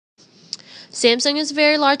Samsung is a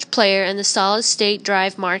very large player in the solid-state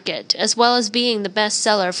drive market, as well as being the best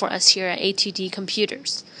seller for us here at ATD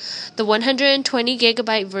Computers. The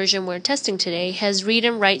 120GB version we're testing today has read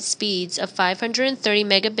and write speeds of 530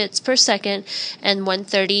 megabits per second and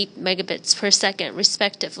 130 megabits per second,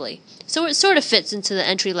 respectively. So it sort of fits into the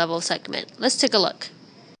entry-level segment. Let's take a look.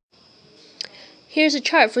 Here's a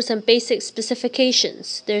chart for some basic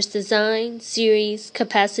specifications. There's design, series,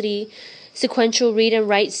 capacity, sequential read and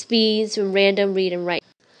write speeds, and random read and write.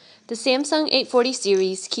 The Samsung 840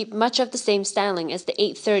 series keep much of the same styling as the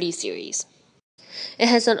 830 series. It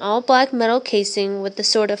has an all-black metal casing with a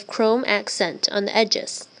sort of chrome accent on the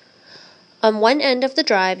edges. On one end of the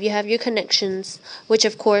drive, you have your connections, which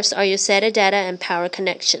of course are your SATA data and power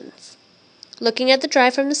connections. Looking at the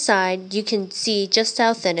drive from the side, you can see just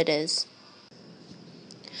how thin it is.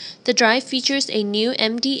 The drive features a new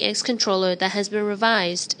MDX controller that has been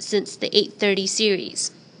revised since the 830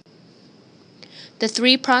 series. The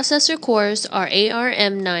 3 processor cores are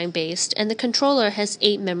ARM9 based, and the controller has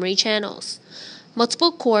 8 memory channels.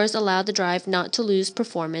 Multiple cores allow the drive not to lose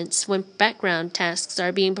performance when background tasks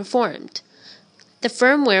are being performed. The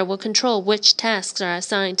firmware will control which tasks are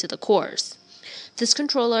assigned to the cores. This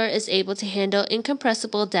controller is able to handle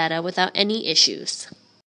incompressible data without any issues.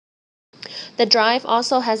 The drive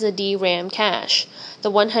also has a DRAM cache.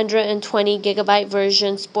 The 120GB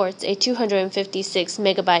version sports a 256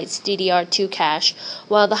 megabytes DDR2 cache,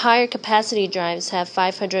 while the higher capacity drives have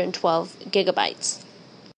 512 gigabytes.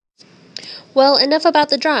 Well, enough about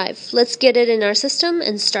the drive. Let's get it in our system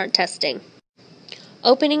and start testing.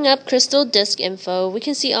 Opening up Crystal Disk Info, we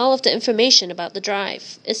can see all of the information about the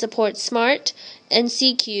drive. It supports SMART,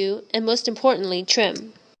 NCQ, and most importantly,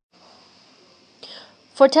 trim.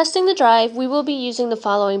 For testing the drive, we will be using the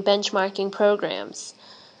following benchmarking programs: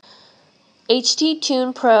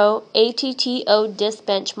 HT-Tune Pro, ATTO Disk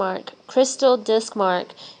Benchmark, Crystal Disk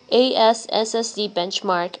Mark, AS SSD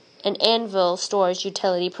Benchmark, and Anvil Storage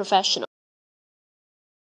Utility Professional.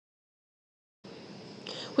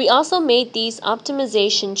 We also made these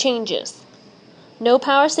optimization changes: no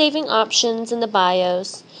power saving options in the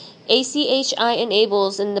BIOS, ACHI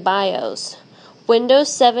enables in the BIOS,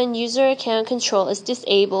 Windows 7 user account control is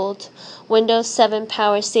disabled, Windows 7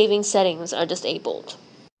 power saving settings are disabled.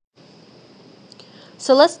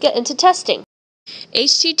 So let's get into testing.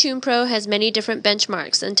 HT-Tune Pro has many different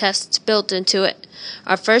benchmarks and tests built into it.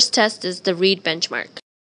 Our first test is the read benchmark.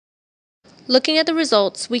 Looking at the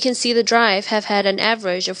results, we can see the drive have had an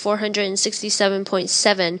average of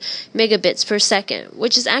 467.7 megabits per second,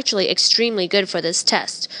 which is actually extremely good for this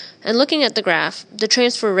test. And looking at the graph, the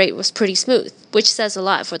transfer rate was pretty smooth, which says a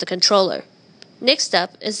lot for the controller. Next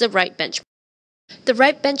up is the write benchmark. The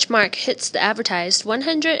write benchmark hits the advertised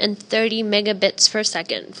 130 megabits per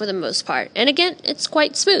second for the most part, and again, it's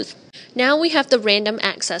quite smooth. Now we have the random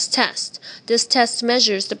access test. This test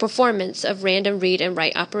measures the performance of random read and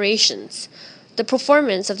write operations. The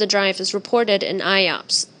performance of the drive is reported in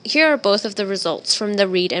IOPS. Here are both of the results from the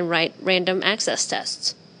read and write random access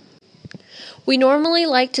tests. We normally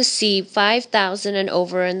like to see 5,000 and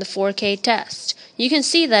over in the 4K test. You can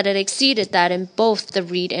see that it exceeded that in both the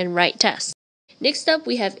read and write tests. Next up,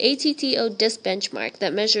 we have ATTO Disk Benchmark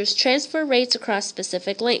that measures transfer rates across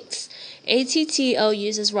specific lengths. ATTO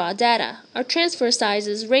uses raw data. Our transfer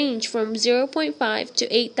sizes range from 0.5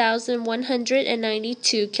 to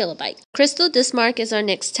 8,192 kilobytes. Crystal Disk Mark is our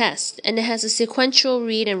next test, and it has a sequential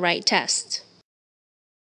read and write test.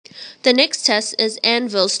 The next test is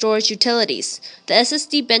Anvil Storage Utilities. The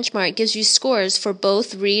SSD benchmark gives you scores for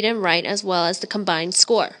both read and write as well as the combined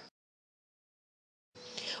score.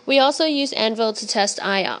 We also use Anvil to test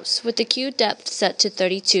IOPS. With the queue depth set to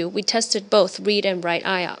 32, we tested both read and write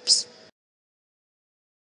IOPS.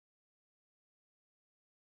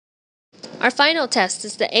 Our final test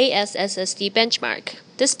is the AS SSD benchmark.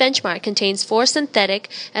 This benchmark contains 4 synthetic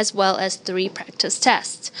as well as 3 practice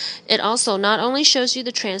tests. It also not only shows you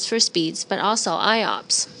the transfer speeds, but also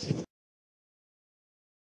IOPS.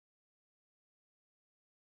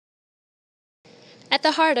 At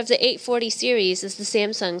the heart of the 840 series is the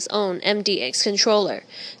Samsung's own MDX controller.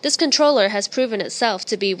 This controller has proven itself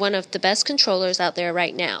to be one of the best controllers out there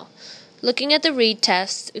right now. Looking at the read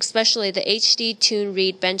tests, especially the HT-Tune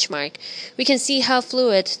read benchmark, we can see how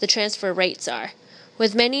fluid the transfer rates are.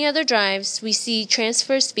 With many other drives, we see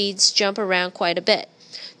transfer speeds jump around quite a bit.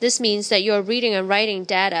 This means that you're reading and writing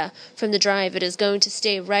data from the drive, it is going to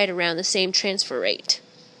stay right around the same transfer rate.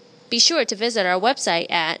 Be sure to visit our website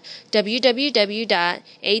at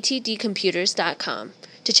www.atdcomputers.com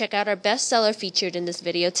to check out our bestseller featured in this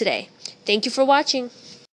video today. Thank you for watching.